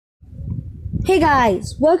Hey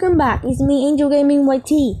guys, welcome back. It's me, Angel Gaming YT.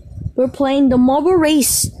 We're playing the marble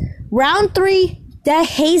race, round 3, the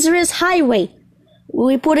Hazardous highway.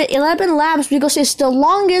 We put it 11 laps because it's the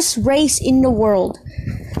longest race in the world.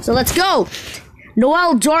 So let's go.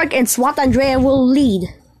 Noel, Jorg, and Swat Andrea will lead.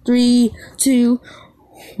 3, 2,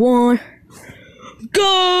 1,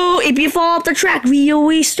 go! If you fall off the track,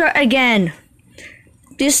 we start again.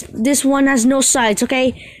 This one has no sides,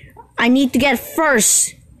 okay? I need to get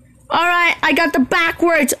first. Alright, I got the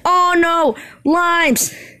backwards. Oh no,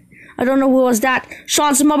 limes. I don't know who was that.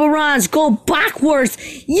 Sean's marble runs. Go backwards.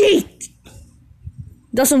 Yeet.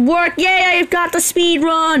 Doesn't work. Yay, I got the speed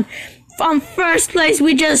run. From first place,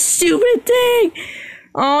 we just stupid thing.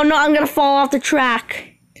 Oh no, I'm gonna fall off the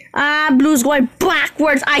track. Blue's going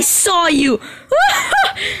backwards. I saw you.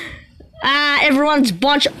 Everyone's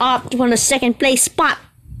bunched up on the second place spot.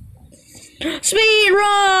 Speed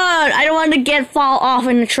run! I don't want to fall off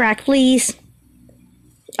in the track, please.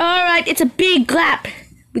 Alright, it's a big gap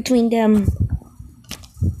between them.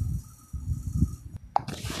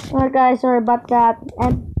 Alright guys, sorry about that.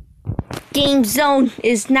 And Game Zone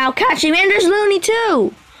is now catching me, and there's Looney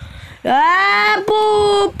too!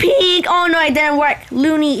 Boo! Pig! Oh no, it didn't work.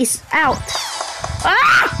 Looney is out.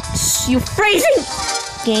 You freezing!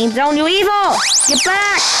 Game Zone, you evil! Get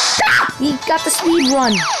back! Stop! He got the speed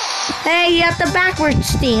run. Hey, you have the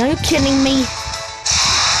backwards thing. Are you kidding me?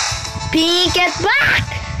 Pink, get back!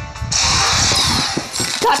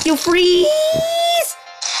 Got you freeze!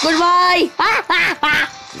 Goodbye!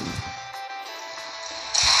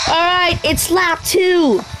 Alright, it's lap 2.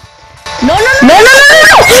 No! No,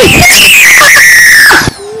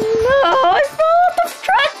 I fell off the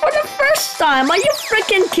track for the first time. Are you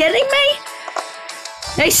freaking kidding me?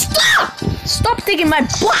 Hey, stop! Stop taking my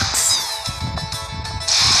blocks!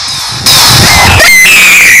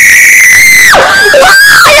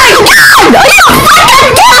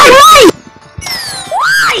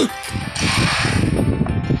 Why?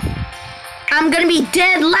 I'm gonna be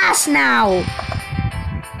dead last now.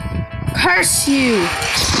 Curse you.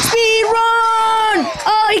 Speed run!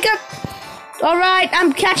 Oh, he got... Alright,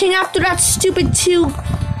 I'm catching up to that stupid two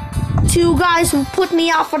guys who put me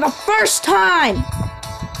out for the first time.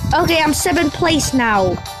 Okay, I'm 7th place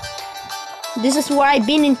now. This is where I've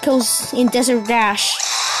been in Desert Dash.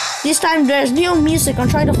 This time there's no music. I'm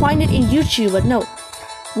trying to find it in YouTube, but no.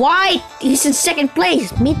 Why? He's in 2nd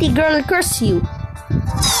place. Meaty girl will curse you.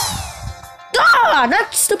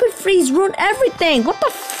 That stupid freeze ruined everything. What the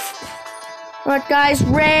f... Alright guys,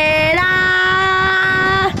 Red.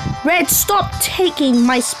 Red, stop taking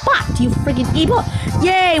my spot, you freaking evil.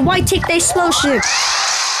 Yay, why take the explosion?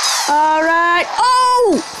 Alright.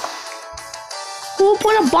 Oh! Who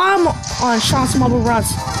put a bomb on Sean's marble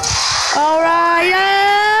runs? Alright,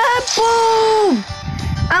 boom!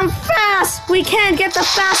 I'm fast! We can't get the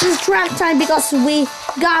fastest track time because we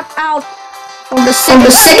got out on the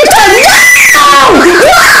second time. No!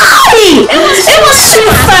 Why? It was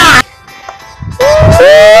too fast!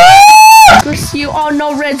 Curse you. Oh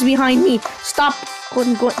no, Red's behind me. Stop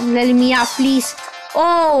letting me out, please.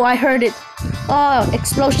 Oh, I heard it. Oh,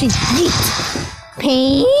 explosion. Yeet.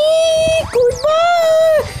 Pain.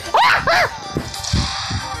 Goodbye!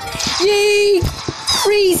 Yay!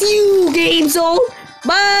 Freeze you, Game Zone!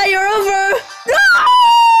 Bye, you're over! No!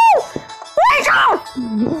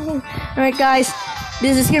 Alright guys,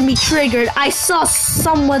 this is gonna be triggered. I saw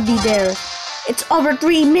somebody there. It's over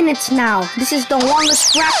 3 minutes now. This is the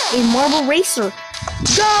longest track in Marble Racer.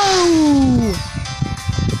 Go!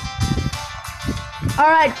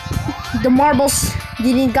 Alright, the marbles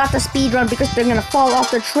didn't got the speed run because they're gonna fall off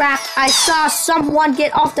the track. I saw someone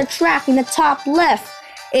get off the track in the top left.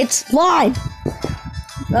 It's live.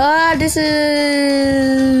 This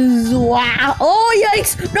is... Wow. Oh,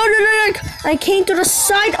 yikes. No. I came to the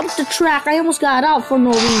side of the track. I almost got out for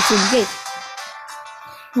no reason. Okay.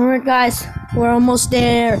 Alright, guys. We're almost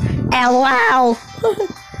there. Ow, wow.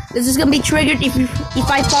 This is gonna be triggered if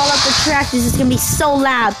I fall off the track. This is gonna be so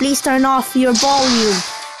loud. Please turn off your volume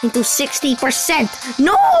into 60%.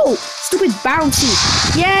 No! Stupid bouncy.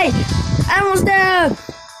 Yay. I'm almost there.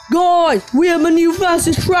 Guys, we have a new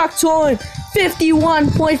fastest track time,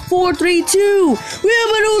 51.432. We have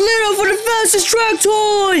a new leader for the fastest track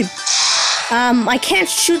time. I can't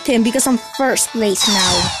shoot him because I'm 1st place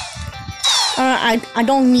now. I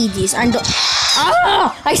don't need these. I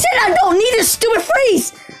said I don't need a stupid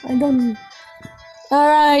freeze. I don't.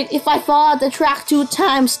 Alright, if I fall out the track 2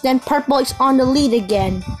 times, then purple is on the lead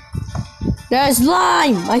again. There's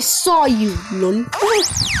Lime. I saw you, lol.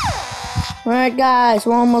 Alright guys,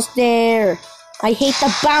 we're almost there. I hate the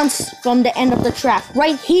bounce from the end of the track.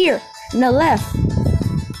 Right here, on the left.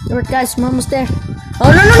 Alright guys, we're almost there.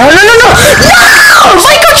 Oh no! No!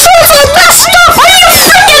 My controls are messed up! Are you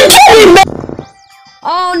freaking kidding me?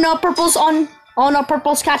 Oh no, purple's on. Oh no,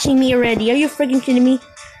 purple's catching me already. Are you freaking kidding me?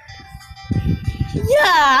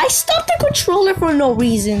 Yeah, I stopped the controller for no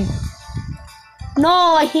reason.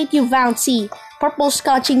 No, I hate you, Bouncy. Purple's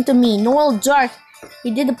catching to me. Noel Dark.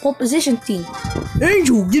 He did the pole position thing.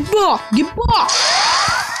 Angel, get back! Get back!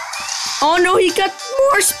 Oh no, he got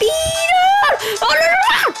more speed! Oh no!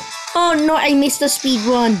 Oh no, I missed the speed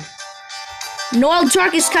run. Noel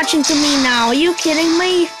Dark is catching to me now. Are you kidding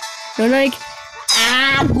me? You're like,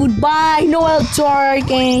 goodbye, Noel Dark.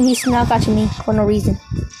 And he's now catching me for no reason.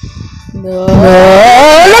 No.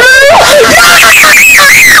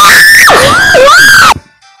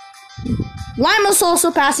 Lime is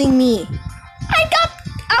also passing me. I got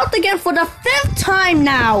out again for the 5th time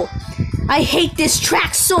now. I hate this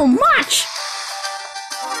track so much.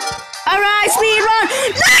 Alright, speed run.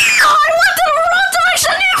 No, I went to the wrong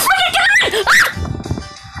direction. You freaking get me.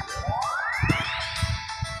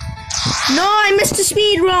 No, I missed the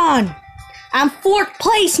speed run. I'm 4th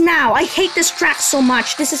place now. I hate this track so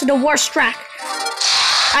much. This is the worst track.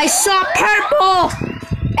 I saw purple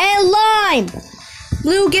and lime.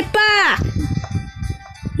 Blue, get back.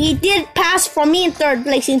 He did pass for me in 3rd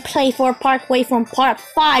place in play for part way from part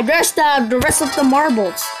 5. There's the rest of the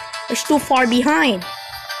marbles. They're too far behind.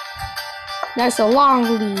 That's a long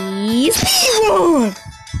lead. Speed run.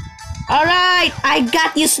 Alright, I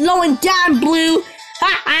got you slowing down, Blue.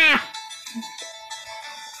 Ha ha.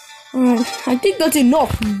 Alright, I think that's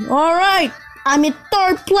enough. Alright, I'm in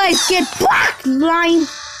 3rd place. Get back, Lime.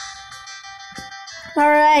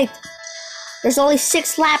 Alright. There's only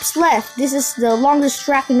 6 laps left. This is the longest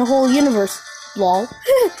track in the whole universe. Lol.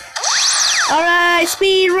 Alright,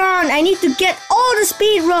 speed run. I need to get all the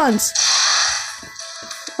speed runs.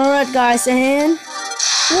 Alright, guys, and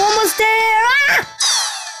we're almost there.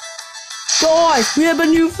 Guys, we have a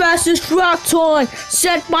new fastest track time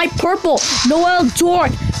set by purple. Noel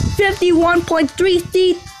Dark,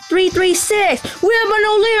 51.336. We have a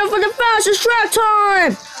new leader for the fastest track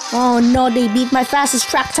time. Oh no, they beat my fastest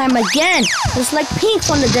track time again. It's like pink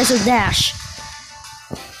from the Desert Dash.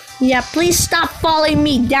 Yeah, please stop following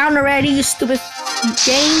me down already, you stupid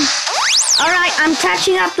game. Alright, I'm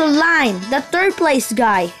catching up to Lime, the 3rd place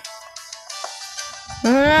guy.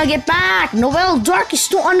 Get back! Noel Dark is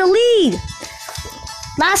still on the lead.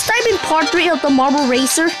 Last time in part 3 of the Marble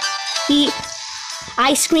Racer,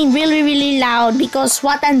 I screamed really loud because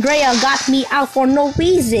What Andrea got me out for no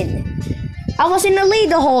reason. I was in the lead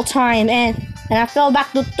the whole time and I fell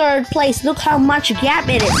back to 3rd place. Look how much gap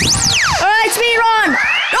it is. Alright, speed run!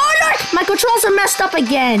 Oh no! My controls are messed up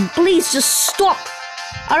again. Please just stop.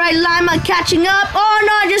 Alright, Lime, I'm catching up. Oh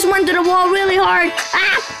no, I just went to the wall really hard.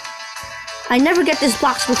 I never get this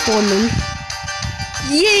box before, lol.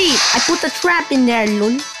 Yay! I put the trap in there,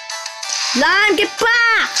 lol. Lime, get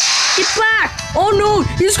back! Get back! Oh no,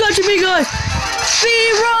 he's catching me, guys.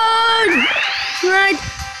 Speed run! Right.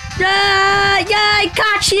 Yeah, I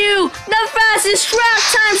caught you! The fastest track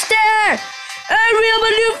time's there! And we have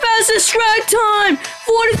a new fastest track time!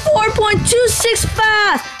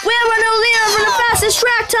 44.265! We have a new leader for the fastest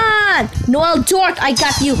track time! Noel Dark, I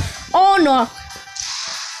got you! Oh no!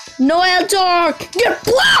 Noel Dark! Get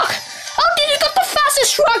blocked! How did you get the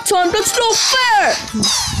fastest track time? That's no fair!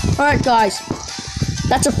 Alright guys.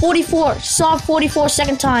 That's a 44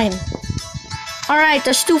 second time. Alright,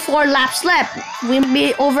 there's 4 laps left. We'll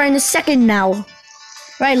be over in a second now.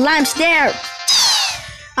 Right, Lime's there.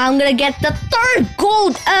 I'm gonna get the 3rd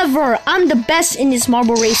gold ever. I'm the best in this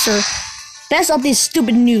Marble Racer. Best of these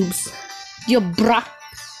stupid noobs. You bruh.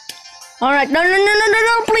 Alright, no,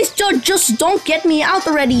 please just don't get me out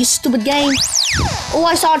already, you stupid game. Oh,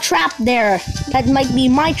 I saw a trap there. That might be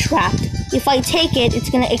my trap. If I take it, it's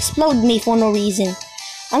gonna explode me for no reason.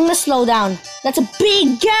 I'm gonna slow down. That's a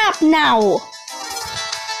big gap now.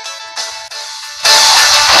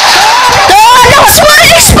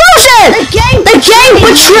 Explosion! The game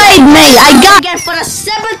betrayed me! I got again for the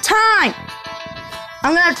 7th time!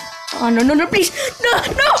 I'm gonna... Oh, no, please! No!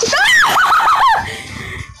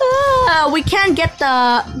 We can't get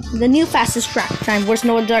the new fastest track time. Where's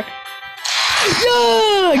Noel Dark?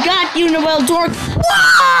 Yeah! Got you, Noel Dark!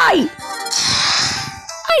 Why?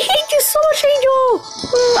 I hate you so much, Angel!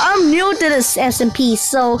 I'm new to this SMP,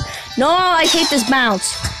 so... No, I hate this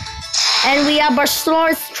bounce. And we have our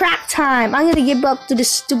slowest track time. I'm gonna give up to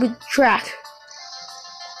this stupid track.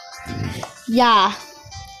 Yeah.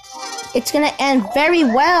 It's gonna end very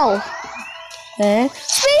well.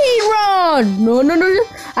 Speed run! No.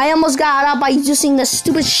 I almost got out by using the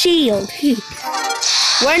stupid shield.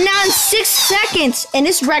 We're now in 6 seconds, and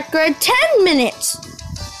it's record 10 minutes.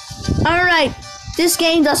 Alright, this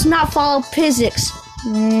game does not follow physics.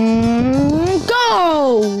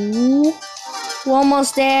 Go! We're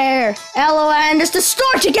almost there. LOL, there's the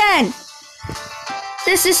storage again!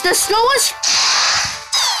 This is the slowest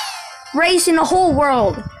race in the whole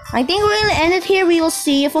world. I think we're gonna end it here. We will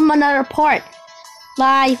see you from another part.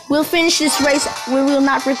 Bye. We'll finish this race. We will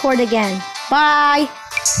not record again. Bye.